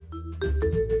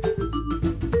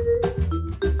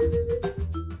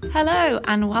Hello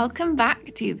and welcome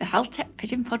back to the Health Tech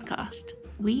Pigeon podcast.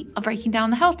 We are breaking down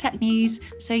the health tech news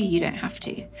so you don't have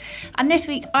to. And this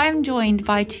week I'm joined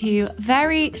by two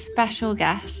very special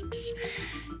guests,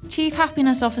 Chief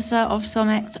Happiness Officer of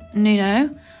Somex,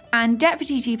 Nuno, and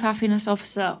Deputy Chief Happiness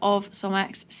Officer of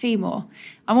Somex, Seymour.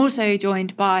 I'm also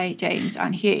joined by James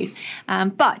and Hugh.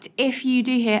 But if you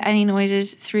do hear any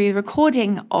noises through the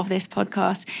recording of this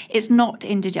podcast, it's not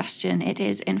indigestion. It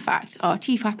is, in fact, our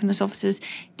Chief Happiness Officers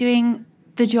doing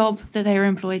the job that they were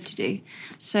employed to do.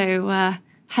 So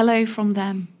hello from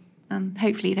them, and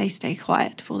hopefully they stay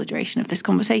quiet for the duration of this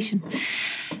conversation.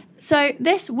 So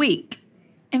this week,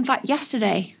 in fact,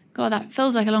 yesterday, God, that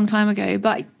feels like a long time ago.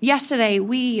 But yesterday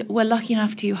we were lucky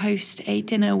enough to host a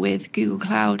dinner with Google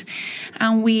Cloud,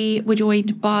 and we were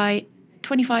joined by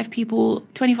 25 people,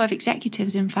 25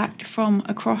 executives, in fact, from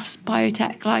across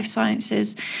biotech, life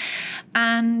sciences.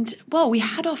 And, well, we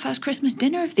had our first Christmas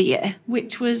dinner of the year,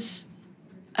 which was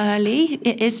early.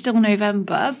 It is still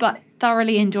November, but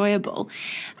thoroughly enjoyable.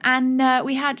 And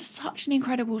we had such an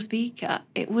incredible speaker.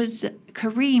 It was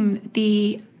Kareem,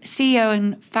 the CEO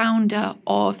and founder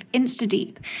of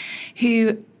InstaDeep,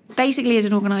 who basically is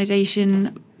an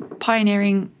organization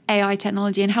pioneering AI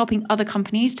technology and helping other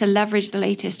companies to leverage the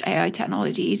latest AI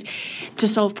technologies to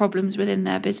solve problems within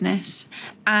their business.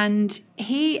 And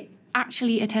he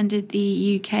actually attended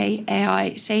the UK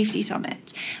AI Safety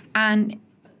Summit. And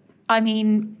I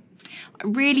mean, I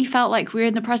really felt like we were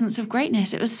in the presence of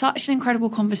greatness. It was such an incredible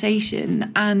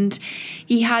conversation, and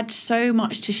he had so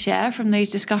much to share from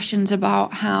those discussions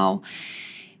about how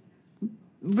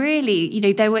really,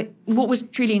 what was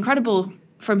truly incredible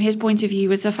from his point of view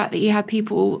was the fact that you had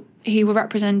people who were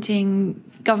representing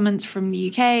governments from the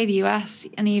UK, the US,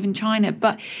 and even China.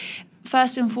 But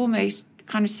first and foremost,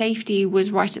 kind of safety was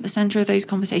right at the center of those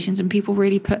conversations, and people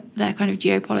really put their kind of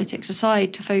geopolitics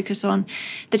aside to focus on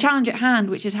the challenge at hand,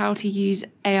 which is how to use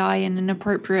AI in an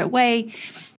appropriate way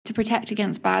to protect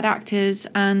against bad actors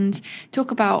and talk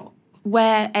about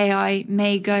where AI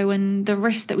may go and the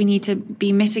risks that we need to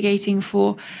be mitigating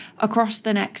for across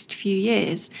the next few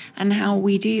years and how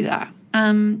we do that.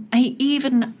 He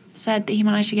even said that he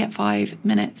managed to get 5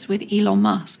 minutes with Elon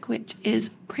Musk, which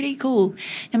is pretty cool,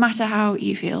 no matter how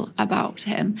you feel about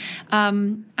him.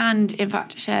 And in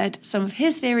fact, shared some of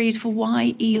his theories for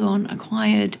why Elon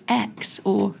acquired X,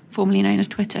 or formerly known as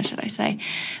Twitter, should I say.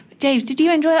 James, did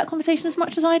you enjoy that conversation as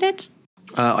much as I did?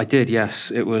 I did, yes.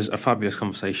 It was a fabulous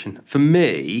conversation. For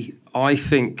me, I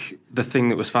think the thing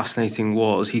that was fascinating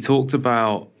was he talked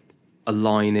about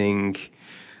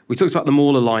we talked about them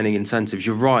all aligning incentives.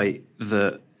 You're right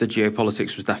that the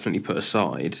geopolitics was definitely put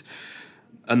aside.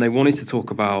 And they wanted to talk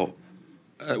about,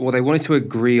 they wanted to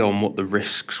agree on what the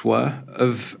risks were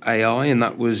of AI. And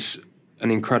that was an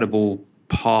incredible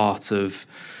part of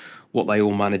what they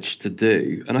all managed to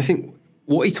do. And I think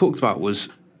what he talked about was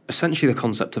essentially the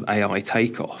concept of AI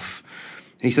takeoff.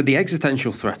 And he said the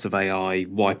existential threat of AI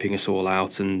wiping us all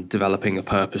out and developing a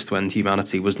purpose to end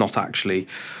humanity was not actually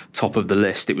top of the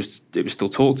list. It was still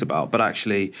talked about, but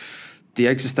actually the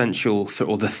existential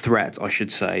or the threat, I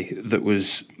should say, that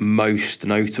was most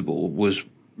notable was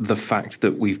the fact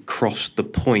that we've crossed the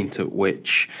point at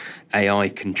which AI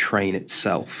can train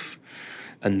itself.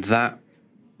 And that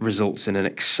results in an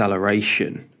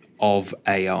acceleration of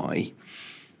AI,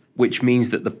 which means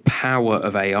that the power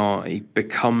of AI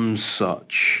becomes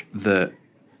such that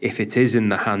if it is in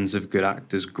the hands of good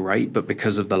actors, great, but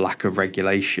because of the lack of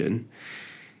regulation,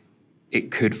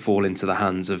 it could fall into the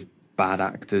hands of bad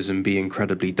actors and be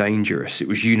incredibly dangerous. It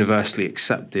was universally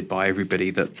accepted by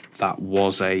everybody that that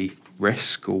was a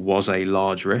risk or was a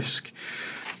large risk.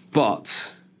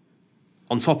 But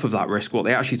on top of that risk, what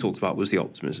they actually talked about was the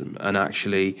optimism. And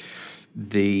actually,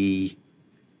 he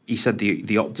said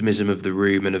the optimism of the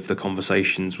room and of the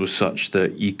conversations was such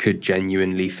that you could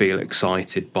genuinely feel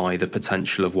excited by the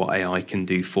potential of what AI can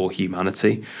do for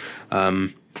humanity.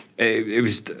 It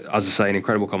was, as I say, an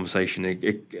incredible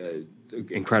conversation.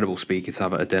 Incredible speaker to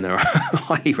have at a dinner. I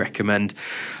highly recommend.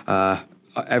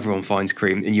 Everyone finds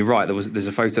Kareem, and you're right. There was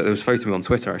a photo of me on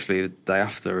Twitter actually the day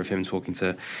after of him talking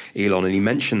to Elon, and he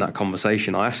mentioned that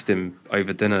conversation. I asked him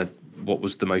over dinner what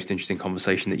was the most interesting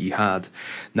conversation that you had,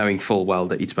 knowing full well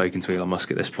that he'd spoken to Elon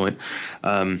Musk at this point,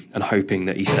 and hoping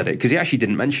that he said it because he actually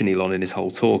didn't mention Elon in his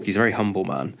whole talk. He's a very humble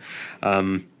man.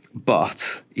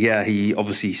 But yeah, he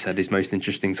obviously said his most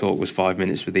interesting talk was 5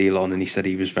 minutes with Elon, and he said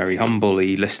he was very humble.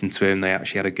 He listened to him. They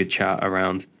actually had a good chat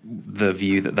around the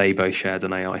view that they both shared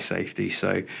on AI safety.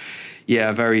 So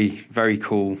yeah, very, very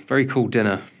cool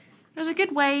dinner. It was a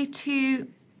good way to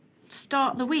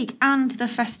start the week and the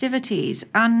festivities.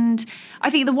 And I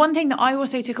think the one thing that I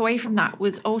also took away from that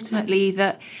was ultimately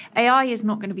that AI is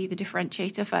not going to be the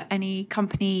differentiator for any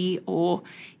company or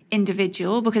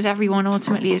individual, because everyone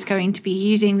ultimately is going to be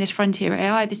using this frontier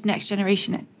AI, this next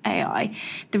generation AI.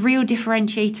 The real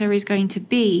differentiator is going to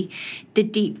be the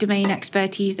deep domain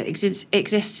expertise that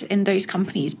exists in those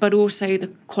companies, but also the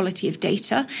quality of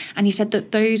data. And he said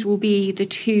that those will be the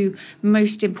two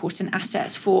most important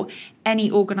assets for any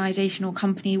organization or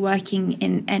company working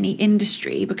in any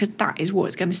industry, because that is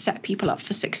what's going to set people up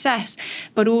for success,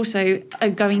 but also are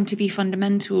going to be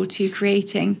fundamental to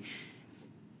creating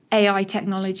AI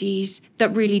technologies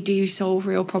that really do solve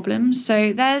real problems.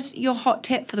 So there's your hot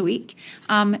tip for the week.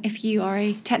 If you are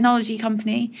a technology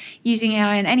company using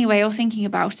AI in any way or thinking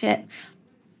about it,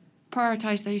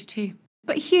 prioritize those two.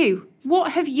 But Hugh,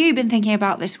 what have you been thinking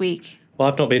about this week? Well,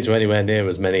 I've not been to anywhere near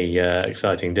as many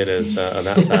exciting dinners on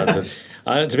that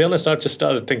side. To be honest, I've just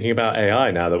started thinking about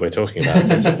AI now that we're talking about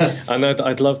it. I know that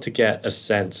I'd love to get a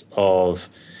sense of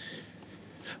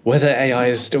whether AI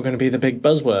is still going to be the big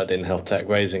buzzword in health tech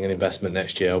raising and investment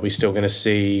next year. Are we still going to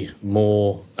see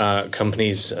more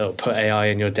companies put AI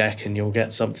in your deck and you'll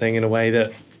get something in a way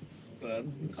that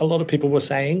a lot of people were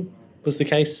saying was the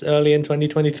case early in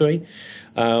 2023?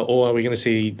 Or are we going to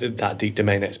see that deep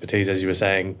domain expertise, as you were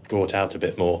saying, brought out a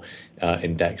bit more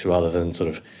in decks rather than sort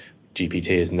of GPT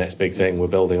is the next big thing, we're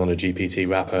building on a GPT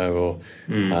wrapper or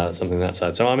something that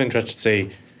side. So I'm interested to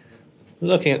see,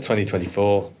 looking at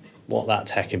 2024, what that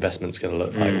tech investment's going to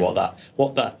look like,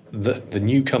 the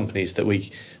new companies that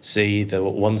we see, the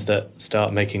ones that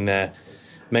start making their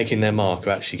mark, are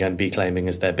actually going to be claiming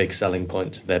as their big selling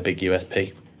point, their big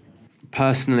USP.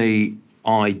 Personally,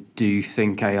 I do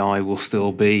think AI will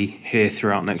still be here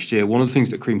throughout next year. One of the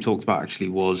things that Kareem talked about actually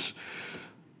was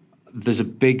there's a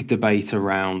big debate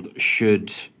around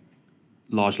should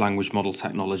large language model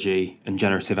technology and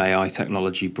generative AI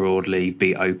technology broadly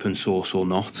be open source or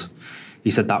not. He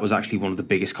said that was actually one of the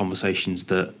biggest conversations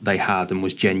that they had and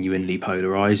was genuinely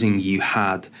polarizing. You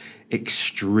had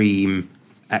extreme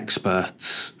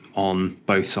experts on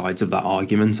both sides of that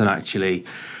argument, and actually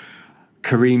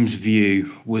Kareem's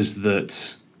view was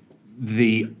that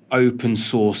the open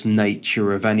source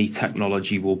nature of any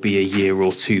technology will be a year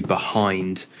or two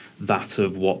behind that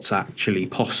of what's actually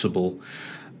possible.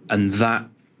 And that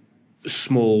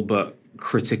small but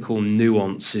critical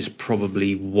nuance is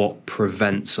probably what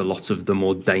prevents a lot of the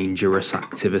more dangerous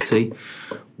activity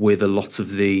with a lot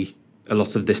of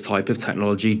this type of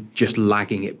technology. Just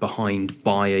lagging it behind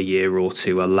by a year or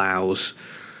two allows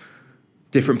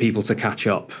different people to catch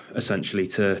up, essentially,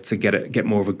 to get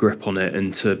more of a grip on it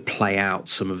and to play out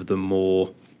some of the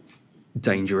more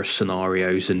dangerous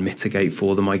scenarios and mitigate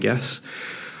for them, I guess.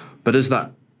 But as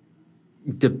that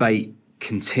debate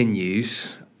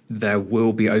continues, there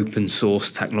will be open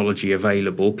source technology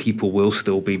available. People will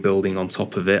still be building on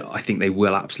top of it. I think they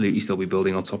will absolutely still be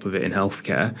building on top of it in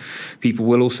healthcare. People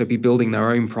will also be building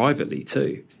their own privately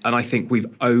too. And I think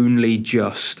we've only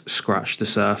just scratched the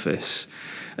surface.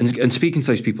 And speaking to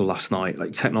those people last night,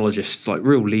 like technologists, like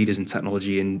real leaders in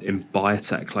technology in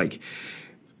biotech, like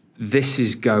this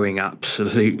is going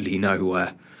absolutely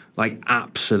nowhere. Like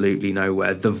absolutely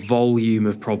nowhere. The volume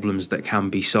of problems that can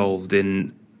be solved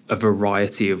in a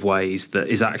variety of ways that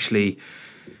is actually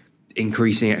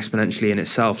increasing exponentially in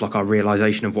itself. Like our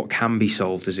realization of what can be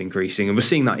solved is increasing. And we're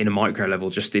seeing that in a micro level,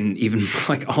 just in even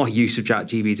like our use of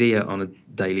ChatGPT on a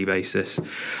daily basis,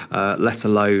 let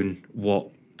alone what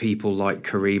people like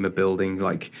Kareem are building,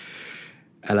 like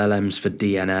LLMs for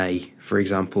DNA, for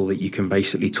example, that you can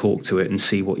basically talk to it and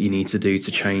see what you need to do to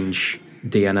change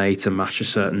DNA to match a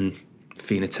certain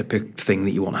phenotypic thing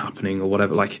that you want happening or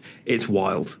whatever. Like, it's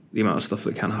wild, the amount of stuff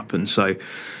that can happen. So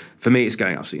for me, it's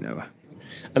going absolutely nowhere.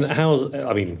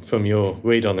 And from your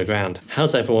read on the ground,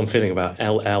 how's everyone feeling about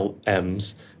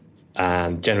LLMs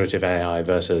and generative AI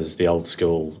versus the old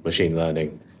school machine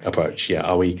learning approach? Yeah,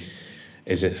 are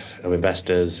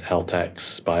investors, health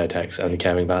techs, biotechs only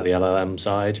caring about the LLM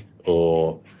side,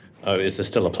 or is there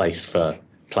still a place for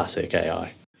classic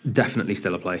AI? Definitely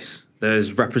still a place.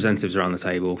 There's representatives around the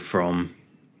table from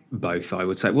both, I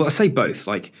would say. Well, I say both.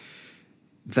 Like,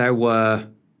 there were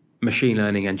machine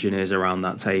learning engineers around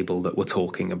that table that were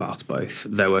talking about both.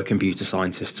 There were computer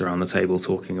scientists around the table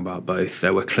talking about both.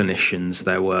 There were clinicians.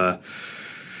 There were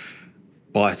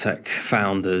biotech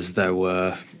founders. There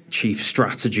were chief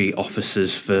strategy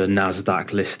officers for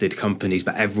NASDAQ listed companies,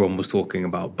 but everyone was talking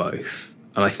about both.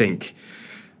 And I think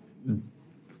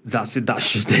that's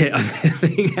just it. I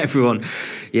think everyone,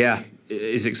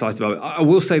 is excited about it. I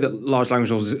will say that large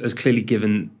language models has clearly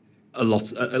given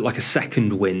like a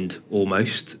second wind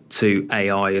almost to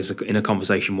AI in a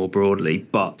conversation more broadly.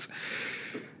 But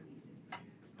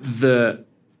the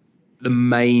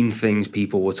main things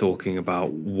people were talking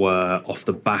about were off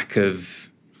the back of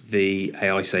the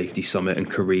AI Safety Summit and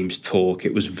Kareem's talk.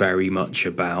 It was very much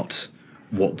about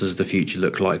what does the future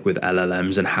look like with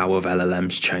LLMs and how have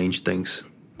LLMs changed things.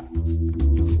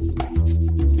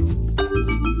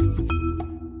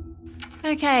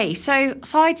 Okay, so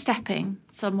sidestepping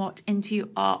somewhat into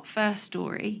our first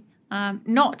story,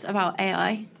 not about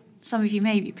AI, some of you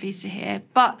may be pleased to hear,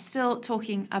 but still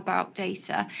talking about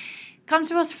data, comes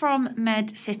to us from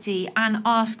MedCity and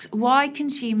asks why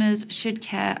consumers should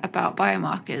care about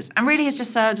biomarkers, and really has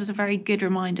just served as a very good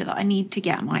reminder that I need to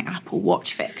get my Apple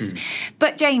Watch fixed.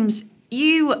 But James,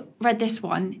 you read this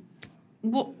one.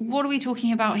 What are we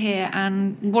talking about here,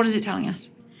 and what is it telling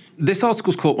us? This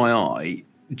article's caught my eye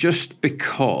just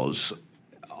because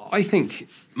I think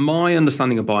my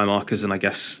understanding of biomarkers, and I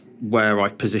guess where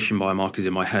I've positioned biomarkers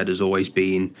in my head, has always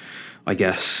been, I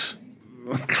guess,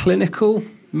 clinical,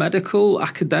 medical,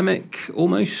 academic,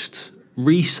 almost,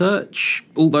 research,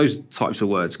 all those types of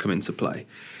words come into play.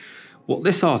 What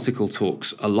this article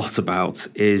talks a lot about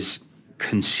is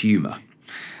consumer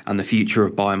and the future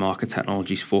of biomarker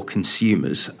technologies for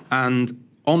consumers. And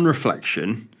on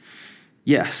reflection,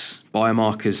 yes,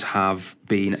 biomarkers have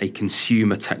been a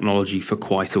consumer technology for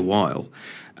quite a while.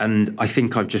 And I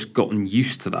think I've just gotten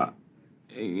used to that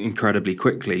incredibly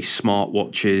quickly.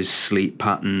 Smartwatches, sleep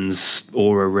patterns,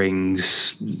 Oura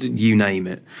rings, you name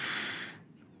it.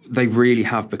 They really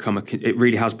have become it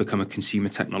really has become a consumer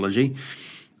technology.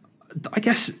 I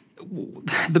guess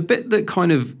the bit that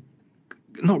kind of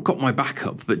not got my back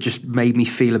up, but just made me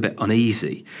feel a bit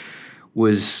uneasy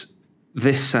was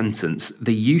this sentence: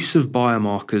 the use of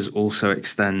biomarkers also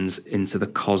extends into the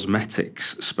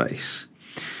cosmetics space.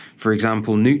 For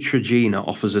example, Neutrogena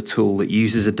offers a tool that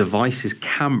uses a device's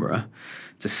camera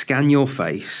to scan your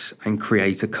face and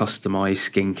create a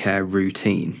customized skincare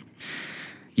routine.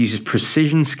 Uses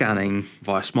precision scanning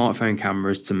via smartphone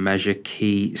cameras to measure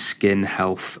key skin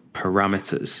health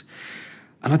parameters.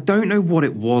 And I don't know what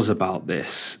it was about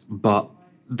this, but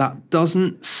that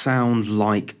doesn't sound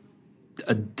like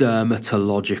a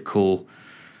dermatological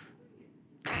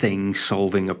thing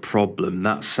solving a problem.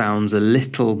 That sounds a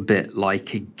little bit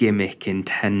like a gimmick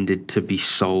intended to be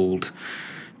sold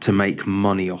to make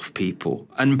money off people.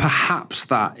 And perhaps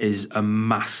that is a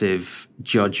massive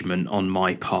judgment on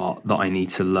my part that I need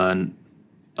to learn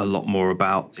a lot more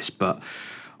about this, but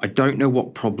I don't know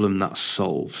what problem that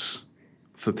solves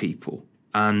for people.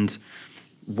 And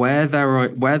where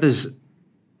there's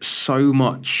so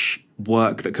much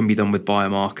work that can be done with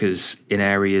biomarkers in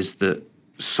areas that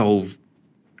solve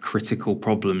critical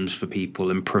problems for people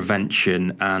and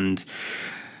prevention and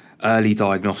early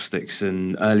diagnostics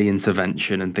and early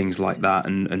intervention and things like that,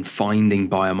 and finding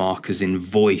biomarkers in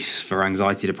voice for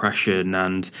anxiety, depression,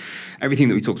 and everything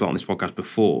that we talked about on this podcast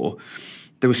before,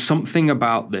 there was something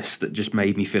about this that just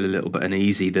made me feel a little bit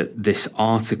uneasy that this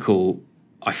article,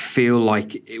 I feel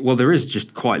like, well, there is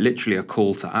just quite literally a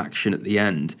call to action at the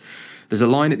end. There's a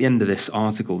line at the end of this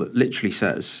article that literally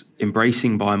says,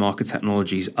 embracing biomarker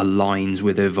technologies aligns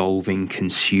with evolving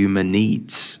consumer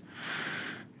needs.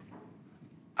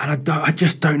 And I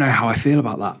just don't know how I feel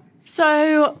about that.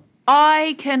 So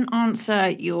I can answer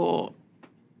your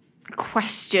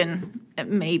question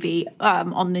maybe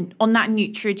on that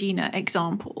Neutrogena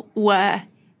example, where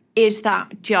is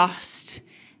that just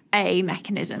a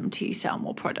mechanism to sell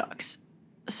more products?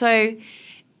 So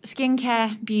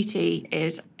skincare, beauty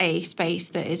is a space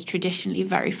that is traditionally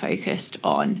very focused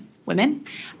on women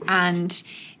and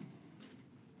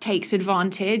takes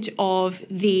advantage of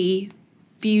the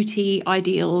beauty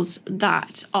ideals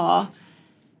that are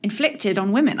inflicted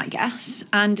on women, I guess.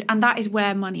 And that is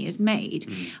where money is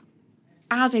made.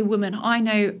 As a woman, I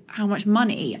know how much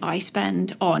money I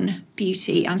spend on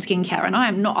beauty and skincare, and I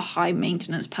am not a high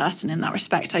maintenance person in that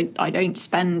respect. I don't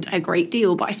spend a great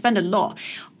deal, but I spend a lot.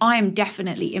 I am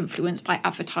definitely influenced by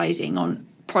advertising on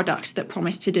products that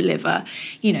promise to deliver,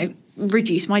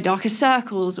 reduce my darkest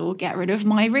circles or get rid of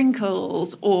my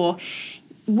wrinkles or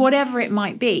whatever it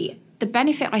might be. The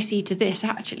benefit I see to this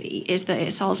actually is that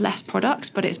it sells less products,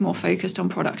 but it's more focused on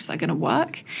products that are going to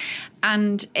work.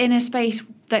 And in a space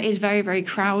that is very, very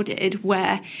crowded,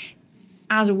 where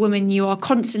as a woman you are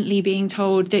constantly being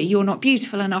told that you're not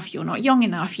beautiful enough, you're not young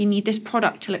enough, you need this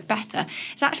product to look better,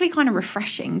 it's actually kind of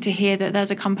refreshing to hear that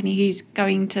there's a company who's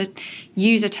going to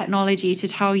use a technology to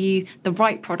tell you the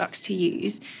right products to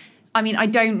use. I mean, I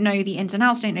don't know the ins and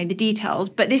outs, don't know the details,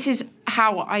 but this is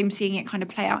how I'm seeing it kind of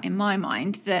play out in my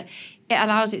mind, that it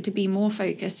allows it to be more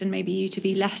focused and maybe you to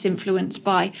be less influenced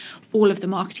by all of the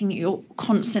marketing that you're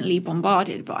constantly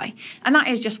bombarded by. And that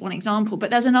is just one example. But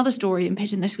there's another story in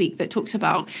Pigeon this week that talks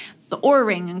about the Oura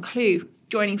Ring and Clue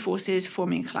joining forces,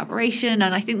 forming a collaboration.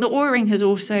 And I think the Oura Ring has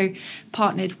also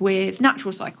partnered with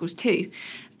Natural Cycles too.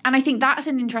 And I think that's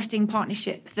an interesting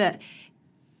partnership that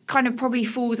kind of probably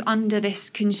falls under this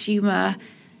consumer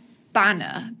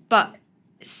banner, but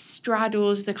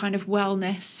straddles the kind of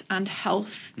wellness and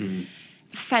health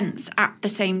fence at the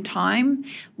same time,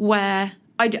 where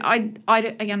I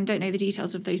again don't know the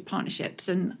details of those partnerships,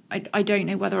 and I don't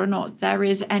know whether or not there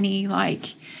is any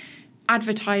like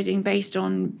advertising based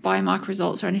on biomarker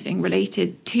results or anything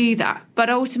related to that. But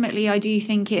ultimately, I do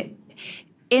think it,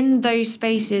 in those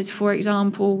spaces, for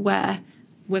example, where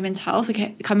women's health,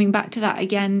 okay, coming back to that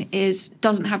again,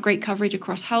 doesn't have great coverage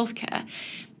across healthcare,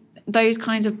 those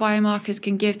kinds of biomarkers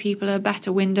can give people a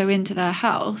better window into their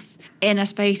health in a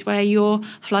space where you're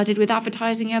flooded with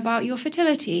advertising about your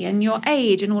fertility and your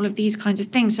age and all of these kinds of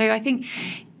things. So I think,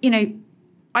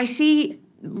 I see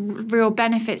real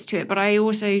benefits to it, but I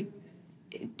also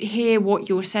hear what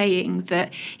you're saying,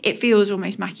 that it feels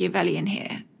almost Machiavellian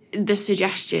here, the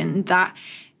suggestion that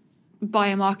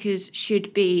biomarkers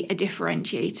should be a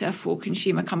differentiator for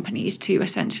consumer companies to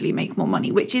essentially make more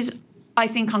money, which is, I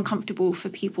think, uncomfortable for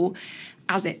people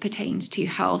as it pertains to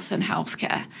health and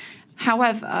healthcare.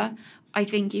 However, I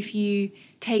think if you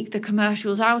take the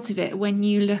commercials out of it, when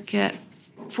you look at,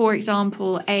 for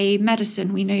example, a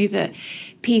medicine, we know that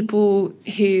people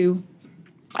who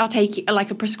are taking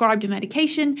like a prescribed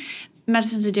medication,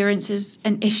 medicine's adherence is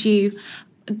an issue,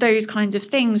 those kinds of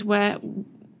things where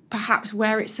perhaps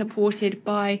where it's supported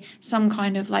by some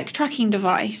kind of like tracking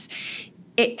device,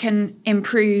 it can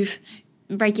improve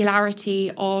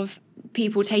regularity of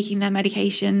people taking their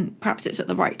medication, perhaps it's at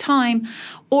the right time,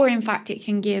 or in fact it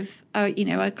can give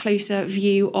a closer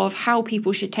view of how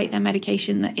people should take their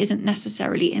medication that isn't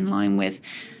necessarily in line with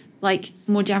like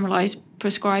more generalized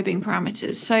prescribing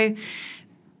parameters. So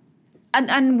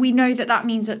and we know that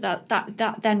means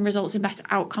that then results in better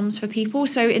outcomes for people.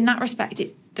 So in that respect,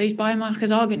 those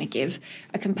biomarkers are going to give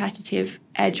a competitive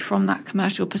edge from that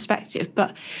commercial perspective.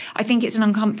 But I think it's an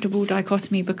uncomfortable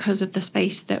dichotomy because of the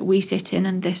space that we sit in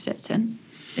and this sits in,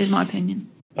 is my opinion.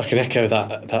 I can echo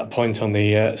that point on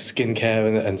the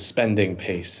skincare and spending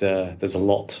piece. There's a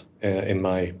lot in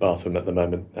my bathroom at the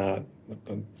moment.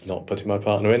 I'm not putting my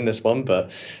partner in this one,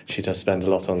 but she does spend a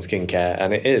lot on skincare,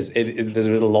 and there's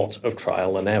a lot of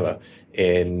trial and error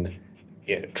in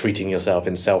treating yourself,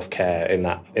 in self-care, in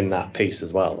that piece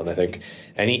as well. And I think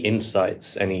any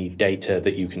insights, any data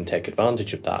that you can take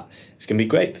advantage of that is going to be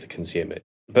great for the consumer.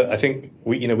 But I think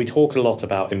we talk a lot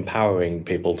about empowering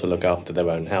people to look after their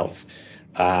own health,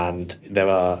 and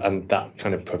that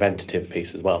kind of preventative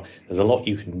piece as well. There's a lot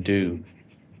you can do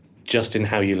just in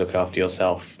how you look after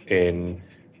yourself, in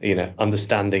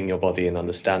understanding your body and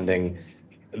understanding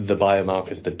the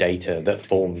biomarkers, the data that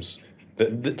forms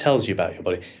that tells you about your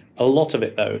body. A lot of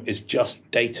it, though, is just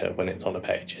data when it's on a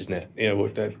page, isn't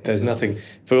it? There's nothing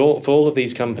for all of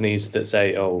these companies that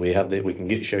say, "Oh, we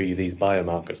can show you these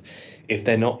biomarkers." If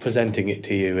they're not presenting it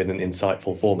to you in an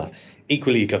insightful format,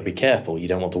 equally you've got to be careful. You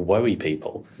don't want to worry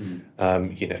people.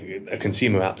 A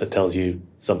consumer app that tells you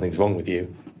something's wrong with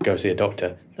you, go see a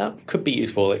doctor. That could be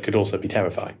useful. It could also be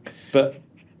terrifying. But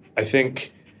I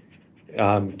think,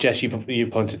 Jess, you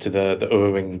pointed to the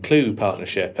Oura Ring Clue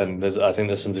partnership, and I think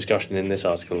there's some discussion in this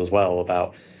article as well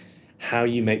about how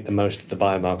you make the most of the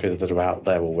biomarkers that are out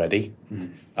there already,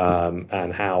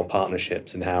 and how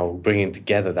partnerships and how bringing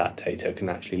together that data can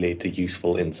actually lead to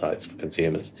useful insights for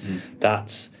consumers.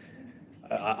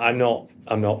 I'm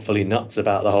not fully nuts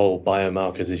about the whole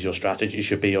biomarkers is your strategy. It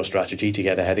should be your strategy to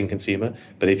get ahead in consumer.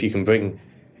 But if you can bring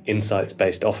insights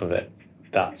based off of it,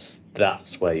 that's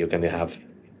where you're going to have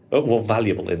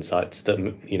valuable insights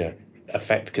that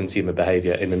affect consumer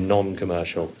behaviour in a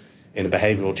non-commercial, in a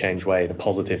behavioural change way, in a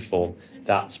positive form.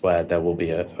 That's where there will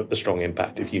be a strong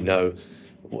impact. If you know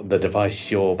the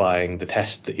device you're buying, the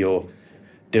test that you're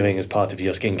doing as part of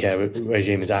your skincare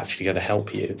regime is actually going to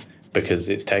help you because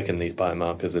it's taken these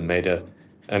biomarkers and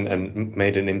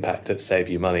made an impact that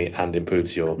saves you money and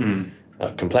improves your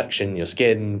complexion, your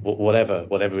skin,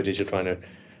 whatever it is you're trying to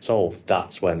solve,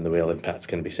 that's when the real impact's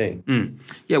going to be seen.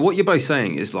 Yeah, what you're both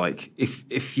saying is like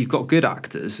if you've got good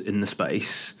actors in the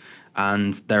space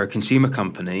and they're a consumer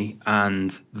company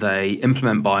and they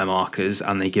implement biomarkers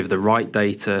and they give the right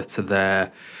data to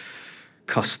their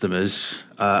customers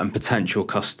and potential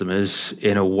customers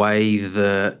in a way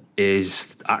that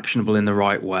is actionable in the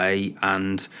right way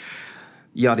and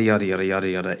yada, yada, yada, yada,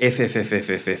 yada. If,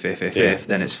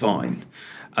 then it's fine.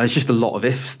 And there's just a lot of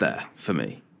ifs there for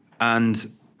me.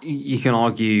 And you can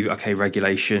argue, okay,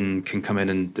 regulation can come in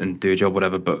and do a job,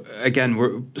 whatever. But again,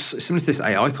 we're similar to this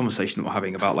AI conversation that we're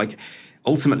having about, like,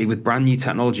 ultimately with brand new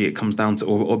technology, it comes down to,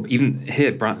 or even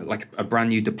here, like a brand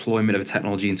new deployment of a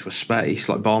technology into a space.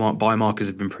 Like biomarkers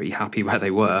have been pretty happy where they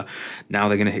were. Now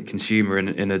they're going to hit consumer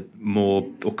in a more,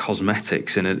 or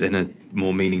cosmetics in a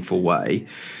more meaningful way.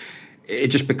 It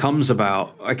just becomes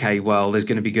about, okay, well, there's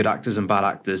going to be good actors and bad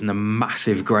actors and a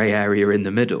massive grey area in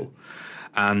the middle.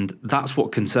 And that's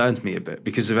what concerns me a bit,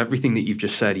 because of everything that you've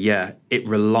just said. Yeah, it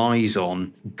relies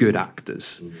on good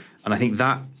actors. And I think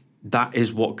that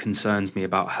is what concerns me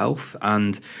about health.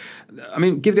 And I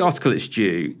mean, give the article its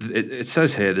due. It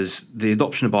says here there's the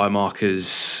adoption of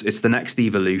biomarkers. It's the next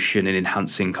evolution in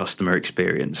enhancing customer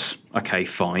experience. Okay,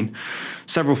 fine.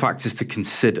 Several factors to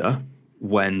consider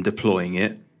when deploying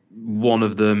it. One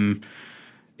of them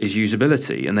is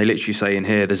usability. And they literally say in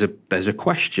here, there's a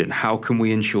question. How can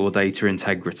we ensure data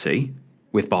integrity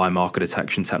with biomarker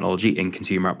detection technology in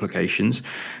consumer applications?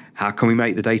 How can we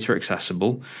make the data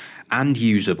accessible and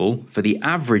usable for the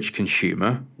average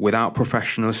consumer without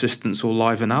professional assistance or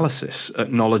live analysis,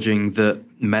 acknowledging that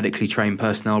medically trained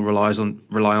personnel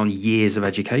rely on years of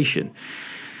education?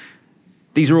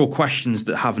 These are all questions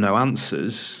that have no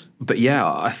answers. But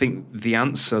yeah, I think the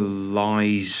answer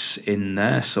lies in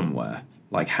there somewhere.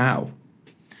 Like, how?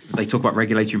 They talk about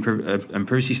regulatory and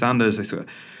privacy standards.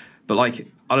 But like,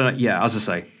 I don't know. Yeah, as I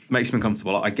say, makes me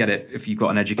uncomfortable. I get it. If you've got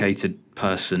an educated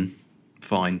person,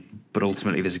 fine. But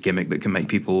ultimately, there's a gimmick that can make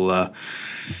people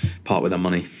part with their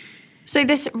money. So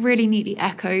this really neatly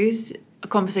echoes a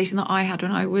conversation that I had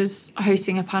when I was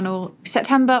hosting a panel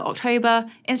September, October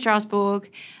in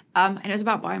Strasbourg. And it was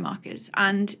about biomarkers.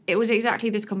 And it was exactly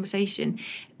this conversation.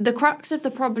 The crux of the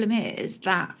problem is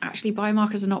that actually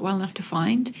biomarkers are not well enough to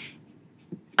find.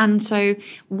 And so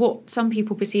what some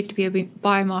people perceive to be a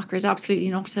biomarker is absolutely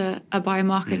not a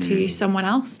biomarker to someone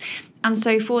else. And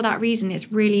so for that reason,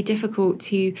 it's really difficult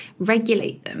to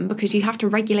regulate them, because you have to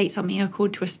regulate something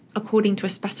according to a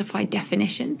specified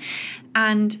definition.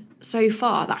 And so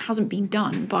far, that hasn't been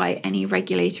done by any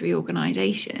regulatory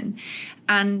organisation.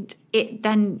 And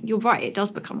then you're right, it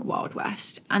does become a Wild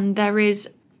West. And there is,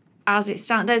 as it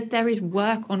stands, there is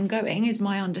work ongoing, is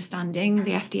my understanding,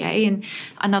 the FDA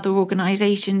and other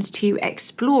organisations to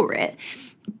explore it.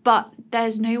 But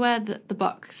there's nowhere that the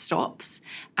buck stops.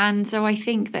 And so I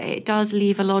think that it does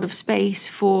leave a lot of space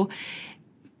for,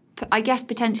 I guess,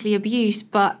 potentially abuse,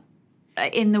 but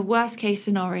in the worst case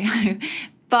scenario,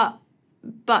 but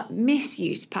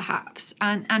misuse perhaps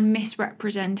and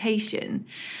misrepresentation.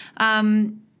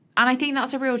 And I think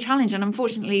that's a real challenge. And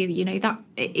unfortunately, that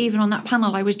even on that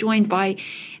panel, I was joined by,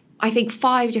 I think,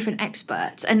 5 different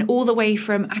experts, and all the way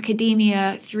from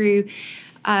academia through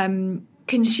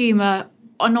consumer,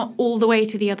 or not all the way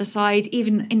to the other side.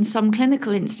 Even in some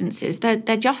clinical instances,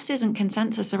 there just isn't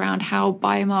consensus around how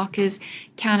biomarkers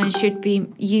can and should be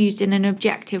used in an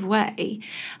objective way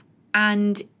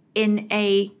and in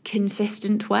a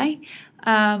consistent way.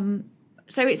 So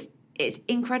it's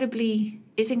incredibly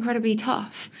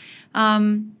tough.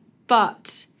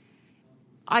 But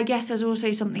I guess there's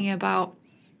also something about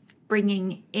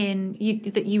bringing in,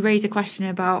 that you raise a question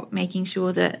about making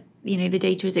sure that the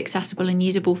data is accessible and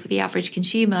usable for the average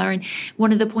consumer. And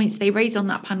one of the points they raised on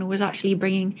that panel was actually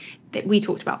bringing, that we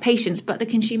talked about patients, but the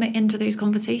consumer into those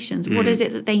conversations. What is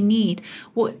it that they need?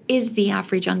 What is the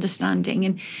average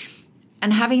understanding?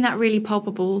 And having that really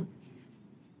palpable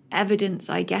evidence,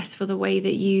 I guess, for the way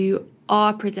that you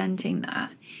are presenting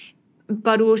that.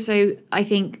 But also, I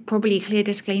think, probably clear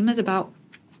disclaimers about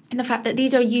the fact that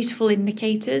these are useful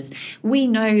indicators. We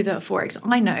know that,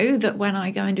 I know that when I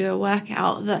go and do a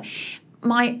workout, that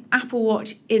my Apple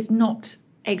Watch is not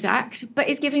exact, but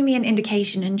it's giving me an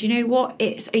indication. And do you know what?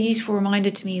 It's a useful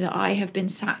reminder to me that I have been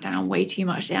sat down way too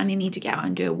much and I need to get out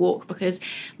and do a walk, because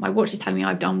my watch is telling me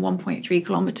I've done 1.3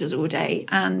 kilometers all day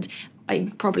and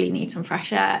I probably need some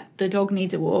fresh air. The dog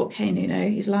needs a walk. Hey, Nuno,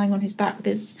 he's lying on his back with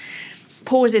his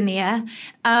paws in the air.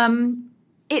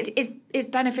 It's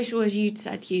beneficial, as you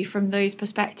said, Hugh, from those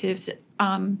perspectives,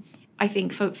 I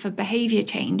think, for behaviour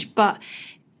change. But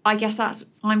I guess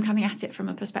I'm coming at it from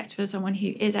a perspective of someone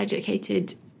who is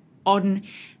educated on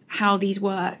how these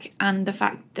work, and the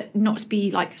fact that not to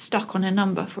be like stuck on a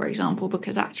number, for example,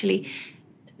 because actually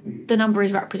the number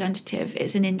is representative,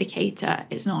 it's an indicator,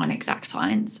 it's not an exact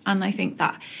science. And I think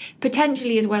that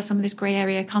potentially is where some of this grey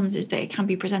area comes, is that it can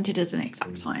be presented as an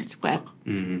exact science, where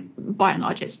by and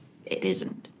large it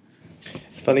isn't.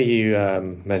 It's funny you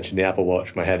mentioned the Apple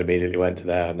Watch. My head immediately went to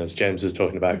there, and as James was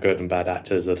talking about good and bad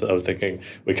actors, I was thinking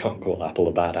we can't call Apple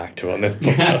a bad actor on this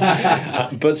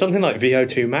podcast. But something like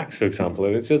VO2 max, for example,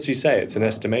 and it's, as you say, it's an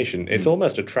estimation. It's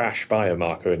almost a trash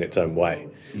biomarker in its own way,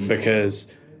 because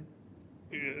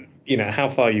how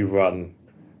far you run,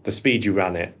 the speed you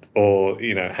ran it, or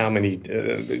how many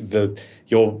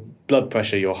your blood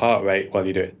pressure, your heart rate while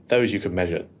you do it. Those you can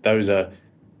measure. Those are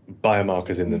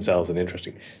biomarkers in themselves and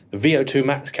interesting. The VO2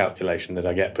 max calculation that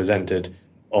I get presented,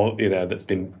 or that's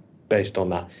been based on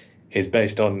that, is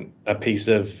based on a piece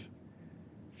of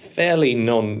fairly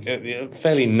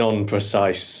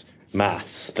non-precise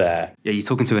maths there. Yeah, you're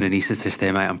talking to an anaesthetist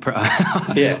here, mate.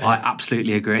 Yeah, I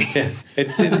absolutely agree. Yeah,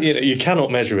 it's you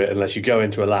cannot measure it unless you go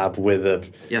into a lab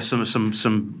with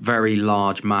some very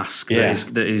large mask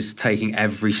that is taking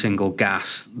every single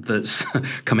gas that's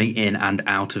coming in and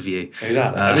out of you.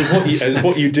 Exactly. And it's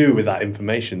what you do with that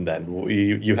information. Then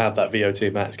you have that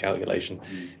VO2 max calculation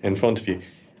in front of you.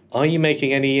 Are you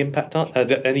making any impact on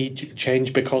any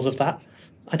change because of that?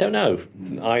 I don't know.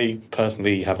 I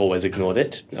personally have always ignored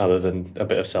it, other than a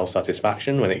bit of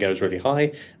self-satisfaction when it goes really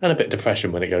high and a bit of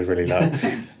depression when it goes really low.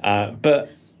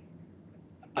 But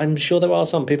I'm sure there are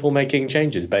some people making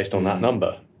changes based on that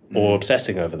number or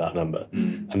obsessing over that number.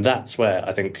 And that's where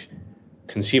I think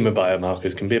consumer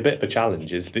biomarkers can be a bit of a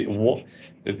challenge,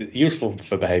 useful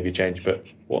for behaviour change, but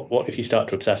what if you start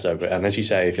to obsess over it? And as you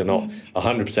say, if you're not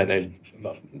 100%,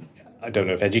 I don't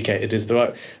know if educated is the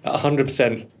right,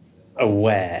 100%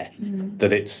 aware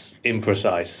that it's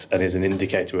imprecise and is an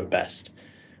indicator at best,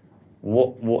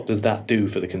 what does that do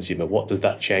for the consumer? What does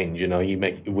that change?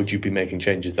 Would you be making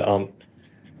changes that aren't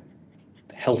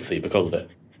healthy because of it?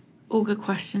 All good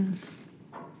questions.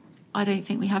 I don't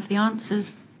think we have the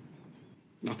answers.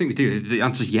 I think we do. The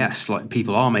answer is yes. Like,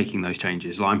 people are making those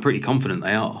changes. Like, I'm pretty confident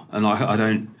they are, and I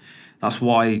don't. That's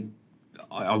why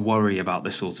I worry about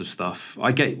this sort of stuff.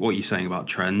 I get what you're saying about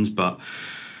trends, but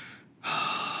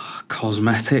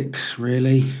cosmetics,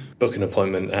 really? Book an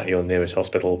appointment at your nearest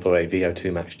hospital for a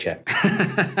VO2 max check.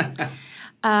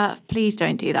 Please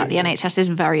don't do that. The NHS is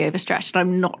very overstretched, and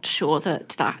I'm not sure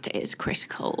that is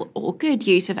critical or good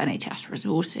use of NHS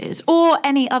resources or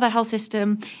any other health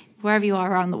system, wherever you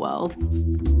are around the world.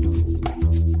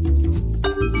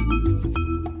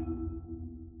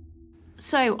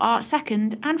 So our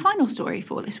second and final story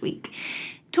for this week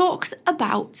talks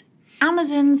about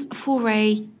Amazon's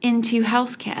foray into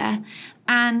healthcare,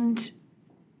 and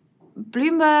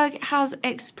Bloomberg has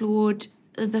explored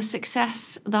the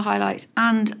success, the highlights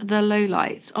and the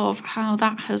lowlights of how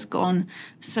that has gone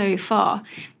so far.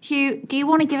 Hugh, do you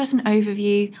want to give us an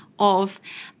overview of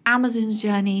Amazon's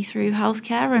journey through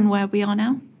healthcare and where we are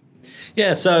now?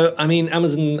 Yeah, so,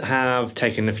 Amazon have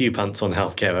taken a few punts on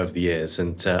healthcare over the years,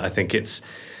 and I think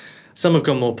some have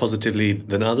gone more positively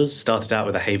than others. Started out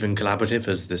with a Haven collaborative,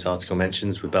 as this article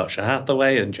mentions, with Berkshire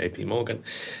Hathaway and JP Morgan.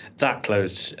 That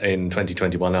closed in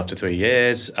 2021 after 3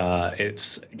 years.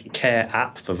 Its Care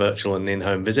app for virtual and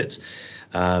in-home visits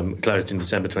closed in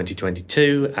December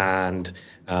 2022, and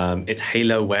its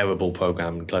Halo wearable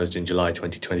program closed in July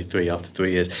 2023 after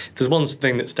 3 years. There's one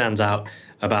thing that stands out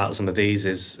about some of these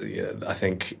is I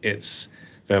think it's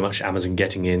very much Amazon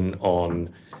getting in on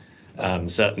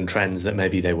certain trends that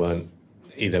maybe they weren't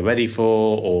either ready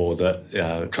for, or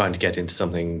that trying to get into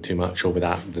something too much or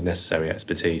without the necessary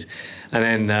expertise. And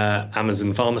then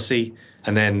Amazon Pharmacy,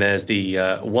 and then there's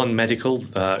the One Medical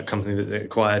company that they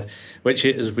acquired, which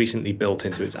it has recently built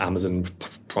into its Amazon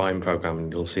Prime program.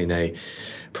 And you'll see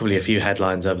probably a few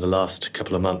headlines over the last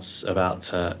couple of months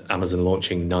about Amazon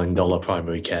launching $9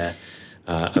 primary care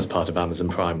as part of Amazon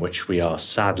Prime, which we are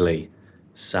sadly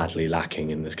lacking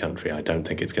in this country. I don't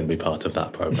think it's going to be part of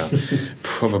that program,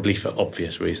 probably for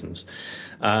obvious reasons.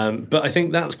 But I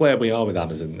think that's where we are with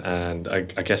Amazon. And I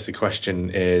guess the question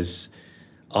is,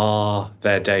 are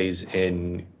their days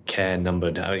in care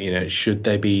numbered? Should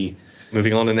they be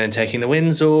moving on and then taking the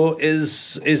wins, or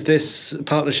is this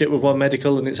partnership with One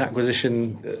Medical and its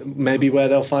acquisition maybe where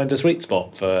they'll find a sweet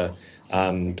spot for,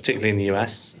 particularly in the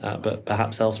US, but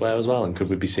perhaps elsewhere as well? And could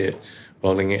we see it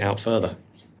rolling it out further?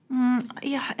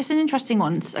 Yeah, it's an interesting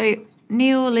one. So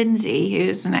Neil Lindsay,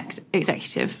 who's an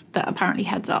executive that apparently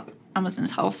heads up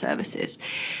Amazon's health services,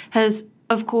 has,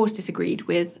 of course, disagreed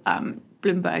with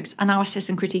Bloomberg's analysis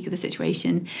and critique of the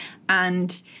situation,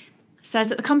 and says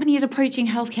that the company is approaching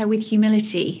healthcare with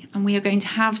humility, and we are going to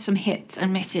have some hits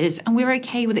and misses, and we're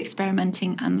okay with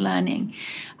experimenting and learning.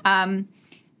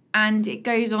 And it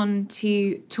goes on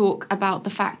to talk about the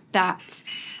fact that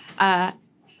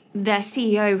their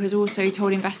CEO has also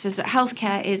told investors that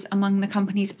healthcare is among the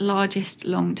company's largest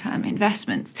long-term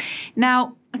investments.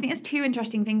 Now, I think there's two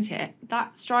interesting things here.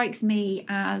 That strikes me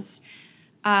as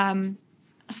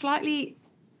slightly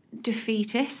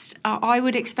defeatist. I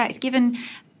would expect, given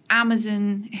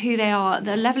Amazon, who they are,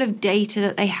 the level of data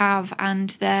that they have, and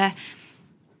their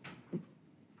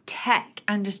tech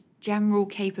and just general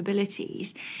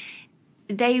capabilities,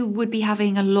 they would be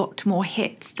having a lot more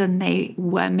hits than they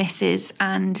were misses,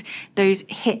 and those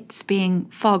hits being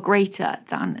far greater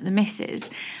than the misses.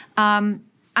 And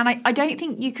I don't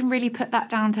think you can really put that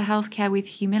down to healthcare with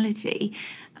humility.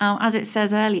 As it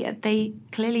says earlier, they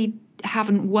clearly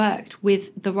haven't worked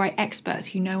with the right experts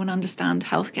who know and understand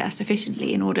healthcare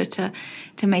sufficiently in order to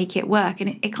make it work.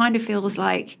 And it kind of feels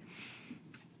like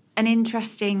an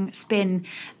interesting spin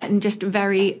and just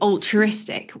very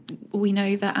altruistic. We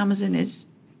know that Amazon is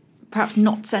perhaps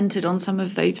not centered on some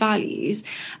of those values,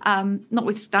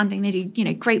 notwithstanding they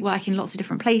do great work in lots of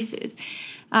different places.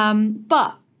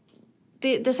 But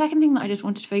the second thing that I just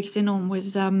wanted to focus in on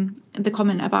was the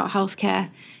comment about healthcare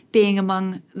being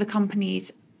among the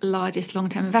company's largest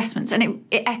long-term investments. And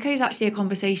it echoes actually a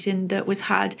conversation that was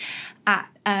had at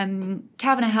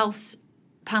Kavanagh Health's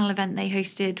panel event they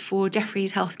hosted for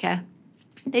Jefferies Healthcare.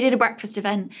 They did a breakfast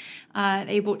event.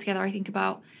 They brought together, I think,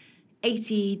 about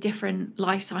 80 different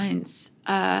life science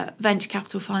venture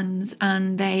capital funds,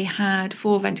 and they had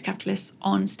 4 venture capitalists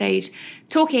on stage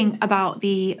talking about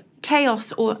the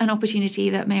chaos or an opportunity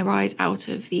that may arise out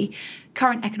of the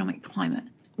current economic climate.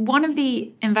 One of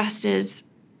the investors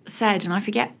said, and I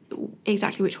forget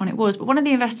exactly which one it was, but one of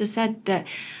the investors said that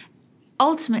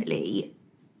ultimately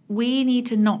we need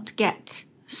to not get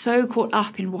so caught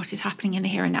up in what is happening in the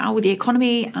here and now with the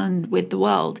economy and with the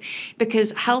world,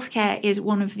 because healthcare is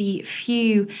one of the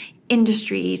few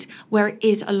industries where it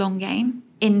is a long game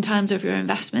in terms of your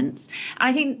investments. And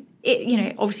I think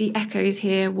it, obviously echoes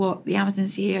here what the Amazon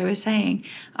CEO is saying,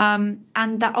 and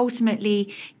that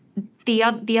ultimately the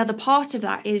other part of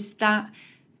that is that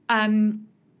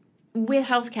with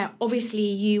healthcare, obviously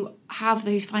you have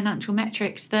those financial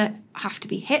metrics that have to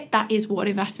be hit. That is what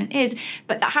investment is,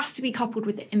 but that has to be coupled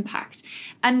with the impact.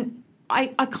 And I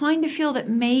kind of feel that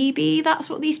maybe that's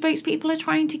what these spokespeople are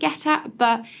trying to get at,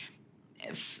 but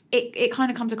it kind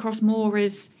of comes across more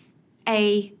as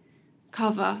a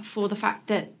cover for the fact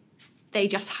that they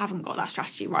just haven't got that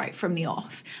strategy right from the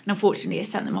off. And unfortunately, it's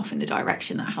sent them off in a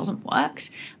direction that hasn't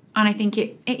worked. And I think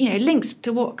it links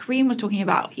to what Kareem was talking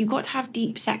about. You've got to have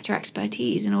deep sector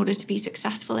expertise in order to be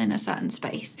successful in a certain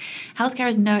space. Healthcare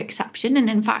is no exception. And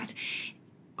in fact,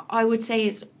 I would say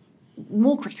is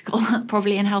more critical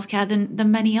probably in healthcare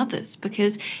than many others,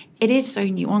 because it is so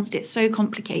nuanced, it's so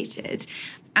complicated.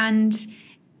 And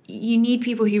you need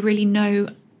people who really know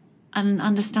and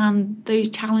understand those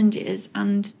challenges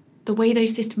and the way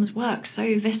those systems work so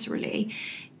viscerally.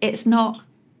 It's not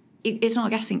a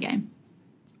guessing game.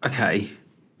 Okay,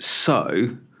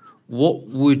 so what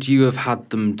would you have had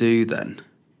them do then?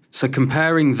 So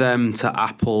comparing them to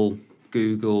Apple,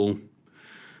 Google,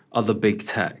 other big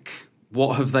tech,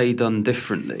 what have they done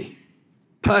differently?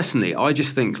 Personally, I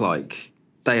just think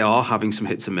they are having some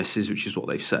hits and misses, which is what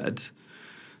they've said.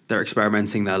 They're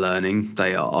experimenting, they're learning,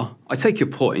 they are. I take your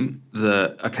point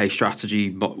that,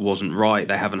 strategy wasn't right,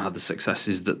 they haven't had the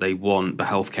successes that they want, but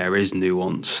healthcare is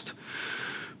nuanced.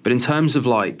 But in terms of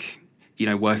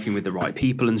working with the right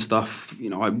people and stuff,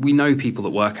 we know people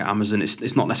that work at Amazon.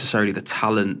 It's not necessarily the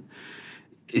talent.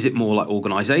 Is it more like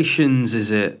organizations? Is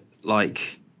it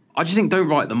I just think don't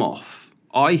write them off.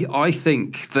 I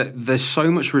think that there's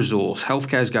so much resource.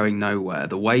 Healthcare is going nowhere.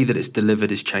 The way that it's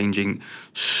delivered is changing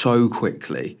so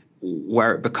quickly,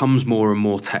 where it becomes more and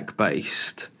more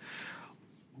tech-based.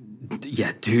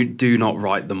 Yeah, do not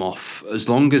write them off. As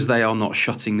long as they are not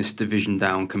shutting this division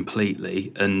down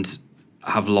completely and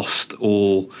have lost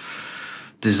all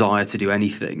desire to do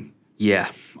anything,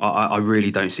 I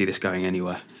really don't see this going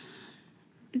anywhere.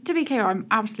 To be clear, I'm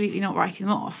absolutely not writing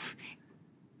them off.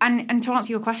 And to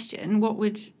answer your question, what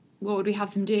would we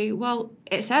have them do? Well,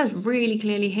 it says really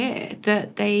clearly here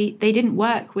that they didn't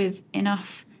work with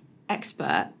enough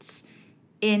experts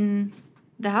in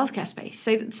the healthcare space.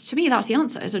 So to me, that's the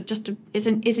answer. Is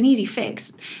an easy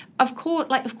fix. Of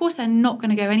course, they're not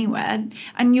going to go anywhere.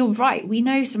 And you're right. We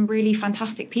know some really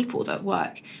fantastic people that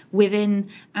work within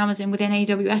Amazon, within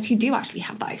AWS, who do actually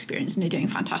have that experience and are doing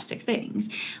fantastic things.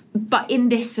 But in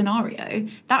this scenario,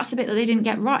 that's the bit that they didn't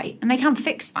get right, and they can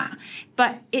fix that.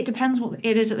 But it depends what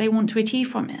it is that they want to achieve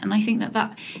from it. And I think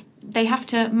that they have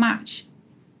to match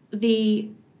the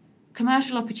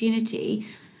commercial opportunity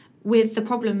with the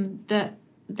problem that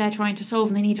they're trying to solve,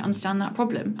 and they need to understand that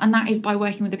problem, and that is by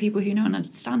working with the people who know and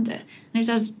understand it. And it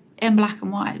says in black and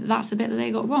white that's the bit that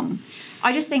they got wrong.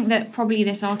 I just think that probably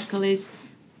this article is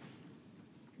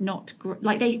not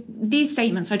these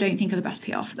statements I don't think are the best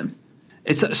PR for them.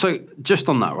 So just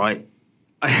on that, right?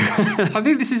 I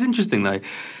think this is interesting though.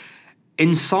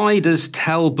 Insiders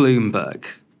tell Bloomberg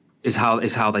is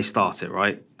how they start it,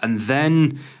 right? And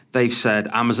then they've said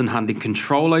Amazon handing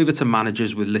control over to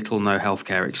managers with little or no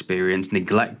healthcare experience,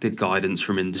 neglected guidance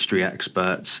from industry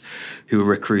experts who were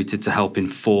recruited to help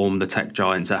inform the tech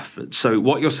giant's efforts. So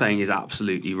what you're saying is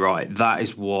absolutely right. That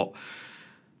is what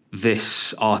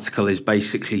this article is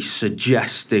basically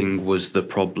suggesting was the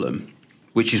problem,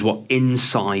 which is what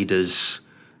insiders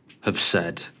have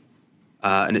said.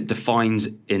 And it defines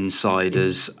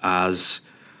insiders as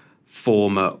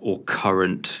former or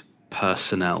current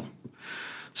personnel.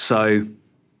 So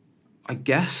I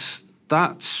guess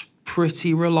that's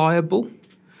pretty reliable.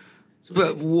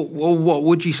 But what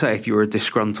would you say if you were a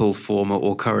disgruntled former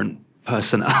or current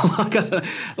personnel? We've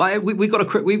got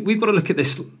to look at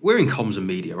this. We're in comms and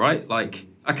media, right? Like,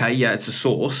 okay, yeah, it's a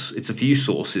source. It's a few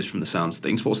sources from the sounds of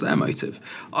things. What's their motive?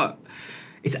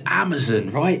 It's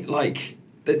Amazon, right? Like,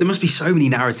 there must be so many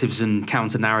narratives and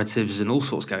counter narratives and all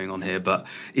sorts going on here. But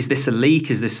is this a leak?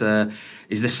 Is this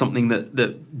something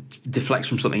that deflects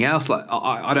from something else? Like,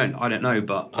 I don't know.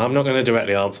 But I'm not going to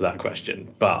directly answer that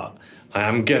question. But I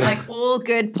am going to, like all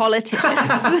good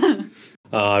politicians.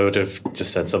 I would have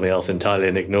just said something else entirely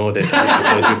and ignored it. If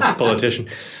I was a politician.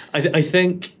 I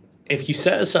think if you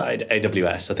set aside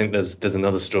AWS, I think there's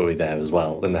another story there as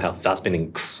well in the health. That's been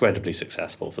incredibly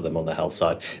successful for them on the health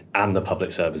side and the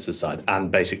public services side,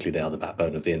 and basically they are the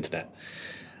backbone of the internet.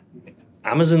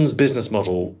 Amazon's business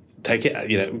model, take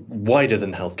it wider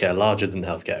than healthcare, larger than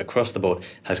healthcare, across the board,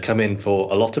 has come in for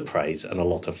a lot of praise and a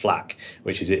lot of flack,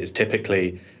 which is it is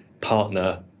typically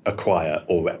partner, acquire,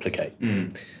 or replicate.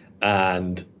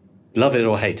 And love it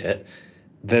or hate it,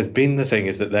 there's been the thing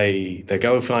is that they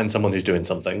go and find someone who's doing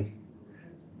something.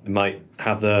 They might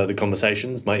have the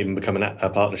conversations, might even become a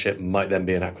partnership, might then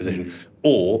be an acquisition,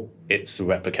 or it's a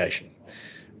replication,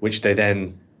 which they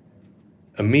then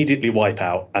immediately wipe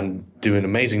out and do an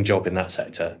amazing job in that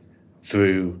sector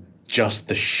through just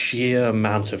the sheer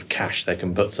amount of cash they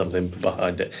can put something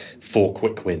behind it for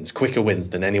quicker wins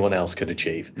than anyone else could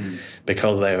achieve,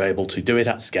 because they are able to do it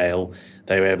at scale.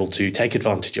 They are able to take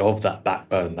advantage of that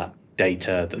backbone, that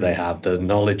data that they have, the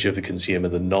knowledge of the consumer,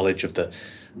 the knowledge of the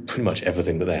pretty much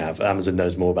everything that they have. Amazon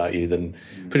knows more about you than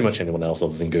pretty much anyone else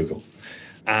other than Google.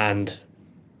 And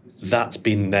that's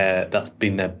been their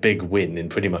big win in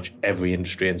pretty much every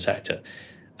industry and sector.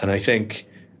 And I think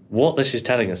what this is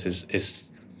telling us is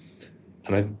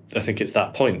and I think it's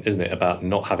that point, isn't it, about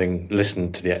not having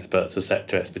listened to the experts, the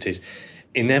sector expertise.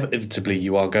 Inevitably,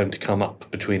 you are going to come up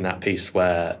between that piece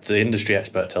where the industry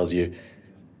expert tells you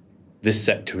this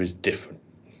sector is different,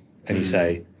 and you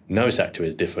say no sector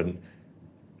is different.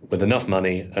 With enough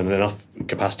money and enough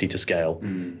capacity to scale,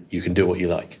 you can do what you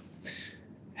like.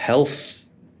 Health,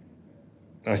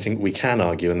 I think we can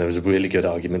argue, and there's a really good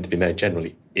argument to be made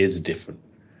generally, is different.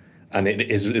 And it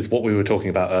is what we were talking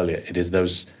about earlier.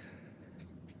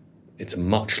 It's a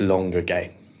much longer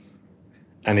game.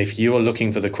 And if you are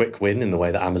looking for the quick win in the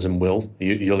way that Amazon will,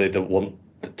 you'll either want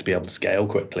to be able to scale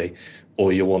quickly,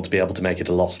 or you'll want to be able to make it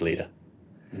a loss leader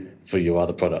for your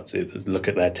other products. Look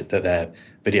at their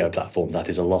video platform. That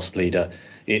is a loss leader.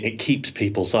 It keeps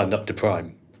people signed up to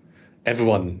Prime.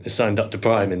 Everyone is signed up to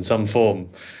Prime in some form.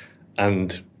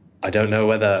 And I don't know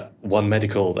whether One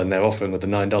Medical and their offering with the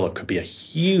 $9 could be a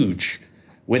huge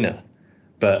winner.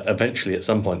 But eventually, at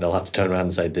some point, they'll have to turn around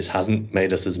and say, this hasn't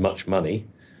made us as much money,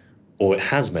 or it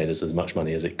has made us as much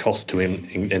money as it costs to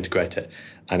integrate it,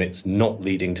 and it's not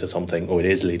leading to something, or it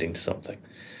is leading to something.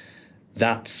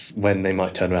 That's when they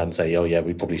might turn around and say, oh, yeah,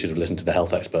 we probably should have listened to the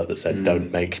health expert that said,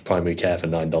 don't make primary care for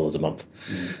 $9 a month.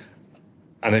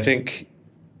 And I think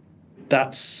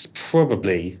that's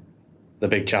probably the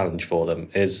big challenge for them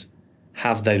is,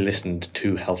 have they listened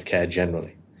to healthcare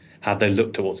generally? Have they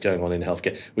looked at what's going on in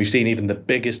healthcare? We've seen even the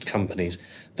biggest companies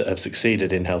that have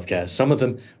succeeded in healthcare. Some of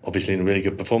them, obviously, in really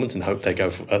good performance, and hope they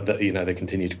go for, they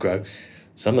continue to grow.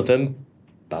 Some of them,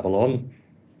 Babylon.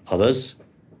 Others,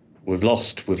 we've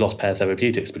lost Pear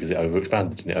Therapeutics because it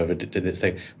overexpanded and it overdid its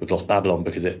thing. We've lost Babylon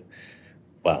because many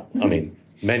perspectives.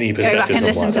 Go back and on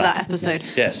listen why to that episode.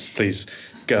 Yes, please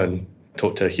go and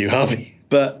talk to Hugh Harvey.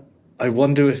 But I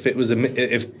wonder if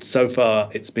if so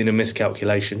far it's been a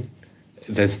miscalculation.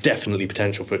 There's definitely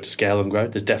potential for it to scale and grow.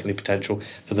 There's definitely potential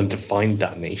for them to find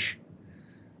that niche.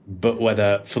 But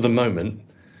whether, for the moment,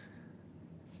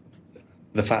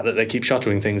 the fact that they keep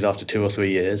shuttering things after 2 or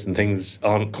 3 years and things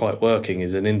aren't quite working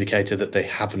is an indicator that they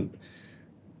haven't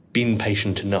been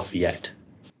patient enough yet.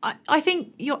 I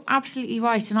think you're absolutely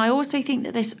right. And I also think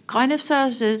that this kind of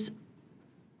serves as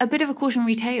a bit of a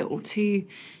cautionary tale to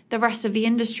the rest of the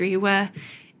industry where,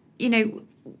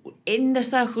 in the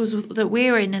circles that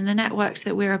we're in and the networks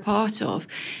that we're a part of,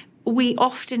 we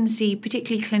often see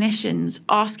particularly clinicians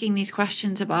asking these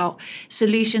questions about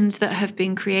solutions that have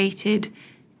been created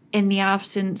in the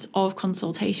absence of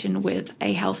consultation with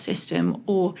a health system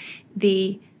or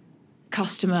the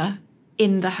customer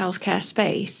in the healthcare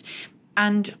space,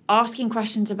 and asking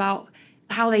questions about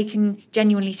how they can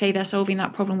genuinely say they're solving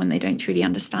that problem when they don't truly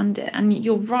understand it. And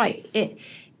you're right, it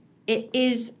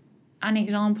is an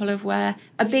example of where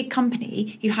a big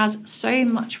company who has so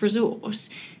much resource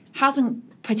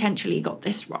hasn't potentially got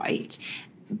this right.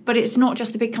 But it's not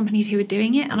just the big companies who are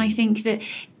doing it. And I think that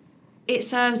it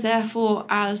serves, therefore,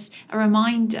 as a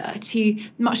reminder to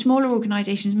much smaller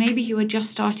organisations, maybe who are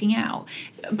just starting out,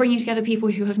 bringing together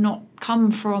people who have not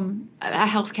come from a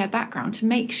healthcare background to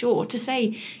make sure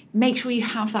you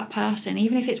have that person,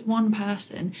 even if it's one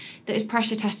person that is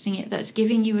pressure testing it, that's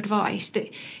giving you advice,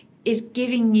 that is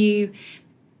giving you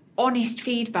honest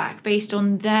feedback based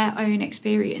on their own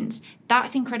experience.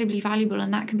 That's incredibly valuable,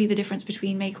 and that can be the difference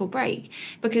between make or break,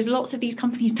 because lots of these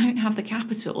companies don't have the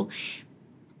capital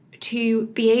to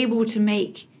be able to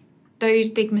make those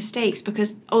big mistakes,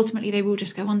 because ultimately they will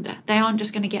just go under. They aren't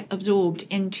just going to get absorbed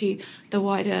into the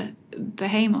wider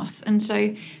behemoth. And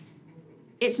so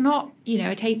it's not,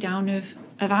 a takedown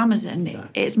of Amazon. No.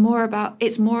 It's more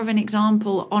of an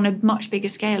example on a much bigger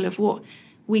scale of what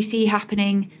we see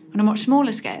happening on a much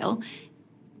smaller scale.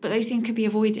 But those things could be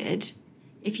avoided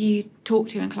if you talk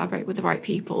to and collaborate with the right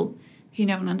people who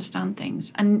know and understand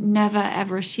things, and never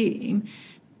ever assume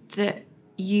that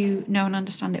you know and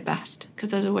understand it best,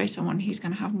 because there's always someone who's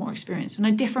going to have more experience and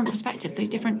a different perspective. Those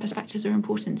different perspectives are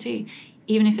important too,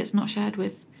 even if it's not shared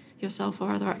with yourself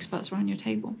or other experts around your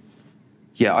table.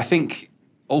 Yeah, I think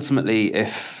ultimately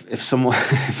if someone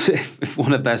if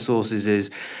one of their sources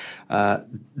is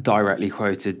directly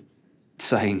quoted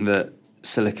saying that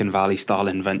Silicon Valley style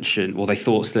invention, or they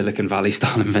thought Silicon Valley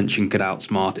style invention could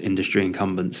outsmart industry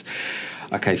incumbents,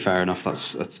 okay, fair enough,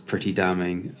 that's pretty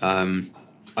damning.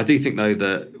 I do think, though,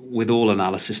 that with all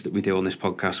analysis that we do on this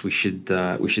podcast, we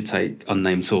should take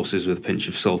unnamed sources with a pinch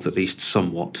of salt, at least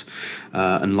somewhat.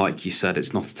 And like you said,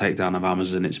 it's not a takedown of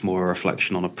Amazon; it's more a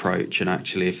reflection on approach. And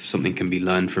actually, if something can be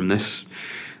learned from this,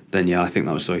 then yeah, I think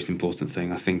that was the most important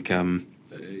thing. I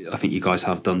think you guys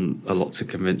have done a lot to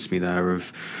convince me there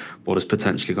of what has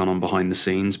potentially gone on behind the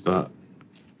scenes, but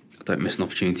I don't miss an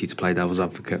opportunity to play devil's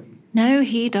advocate. No,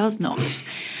 he does not.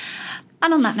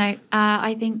 And on that note,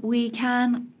 I think we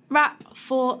can wrap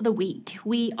for the week.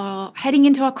 We are heading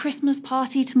into our Christmas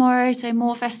party tomorrow, so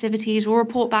more festivities. We'll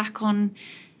report back on,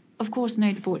 of course,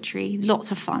 no debauchery,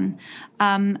 lots of fun.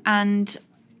 And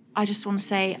I just want to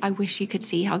say, I wish you could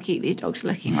see how cute these dogs are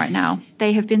looking right now.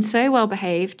 They have been so well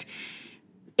behaved.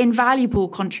 Invaluable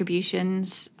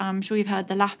contributions. I'm sure you've heard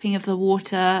the lapping of the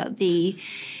water, the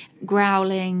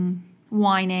growling,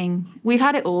 whining. We've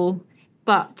had it all,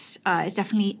 but it's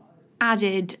definitely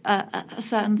added a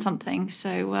certain something.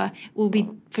 So we'll be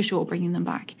for sure bringing them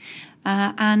back.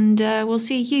 And we'll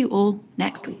see you all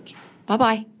next week.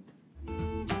 Bye-bye.